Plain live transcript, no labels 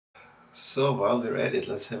So while we're at it,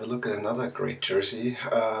 let's have a look at another great jersey,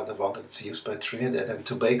 the one that's used by Trinidad and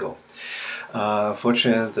Tobago.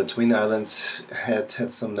 Fortunately, the Twin Islands had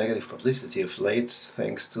some negative publicity of late,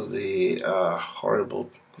 thanks to the horrible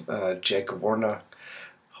Jack Warner.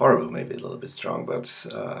 Horrible, maybe a little bit strong, but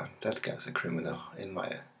that guy's a criminal in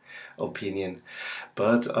my opinion.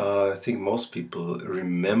 But I think most people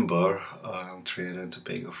remember Trinidad and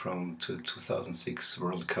Tobago from the 2006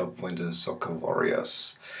 World Cup when the Soccer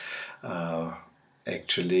Warriors uh,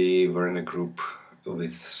 actually were in a group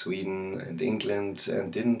with Sweden and England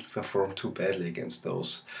and didn't perform too badly against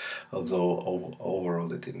those, although overall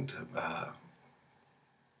they didn't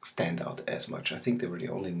stand out as much. I think they were the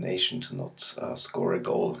only nation to not score a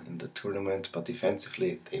goal in the tournament, but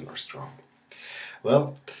defensively they were strong.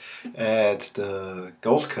 Well, at the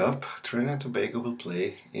Gold Cup, Trinidad and Tobago will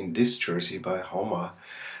play in this jersey by Joma.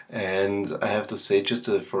 And I have to say, just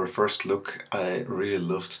for a first look, I really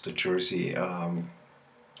loved the jersey.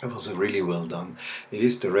 It was really well done. It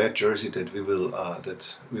is the red jersey that we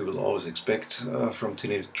will always expect from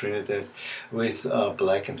Trinidad, with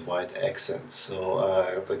black and white accents.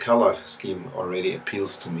 So the color scheme already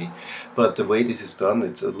appeals to me. But the way this is done,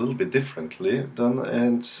 it's a little bit differently done,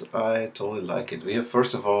 and I totally like it. We have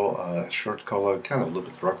first of all a shirt color, kind of a little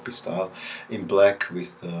bit rugby style, in black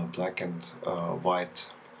with the black and white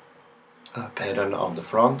pattern on the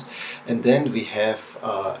front, and then we have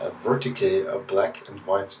vertically black and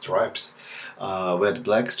white stripes, where the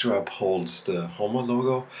black stripe holds the Joma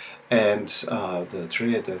logo, and the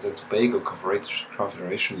Trinidad and Tobago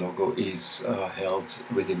Confederation logo is held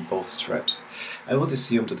within both straps. I would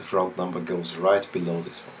assume that the front number goes right below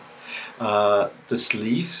this one. The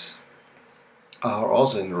sleeves are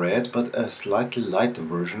also in red, but a slightly lighter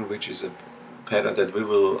version, which is a pattern that we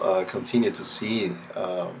will continue to see.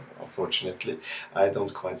 Unfortunately, I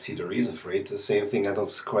don't quite see the reason for it. The same thing, I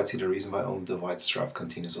don't quite see the reason why only the white stripe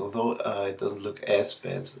continues, although it doesn't look as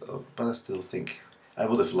bad, but I still think I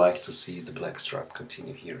would have liked to see the black stripe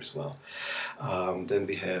continue here as well. Then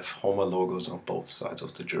we have Joma logos on both sides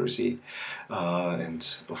of the jersey, and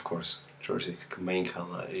of course, jersey main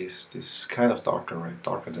color is this kind of darker red,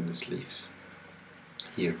 darker than the sleeves.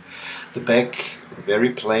 Here, the back, very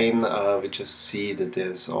plain. We just see that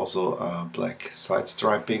there's also black side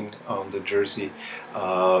striping on the jersey,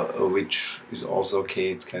 which is also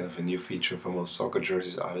okay. It's kind of a new feature for most soccer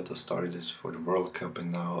jerseys. Adidas started it for the World Cup,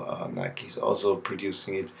 and now Nike is also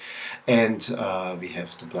producing it. And we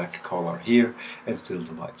have the black collar here, and still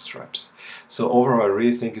the white stripes. So overall, I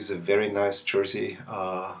really think it's a very nice jersey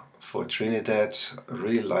for Trinidad. I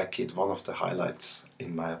really like it. One of the highlights,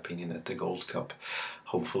 in my opinion, at the Gold Cup.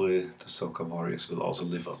 Hopefully the Soccer Warriors will also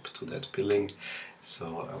live up to that billing.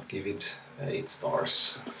 So I'll give it 8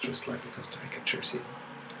 stars. It's just like the Costa Rica jersey.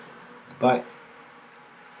 Goodbye.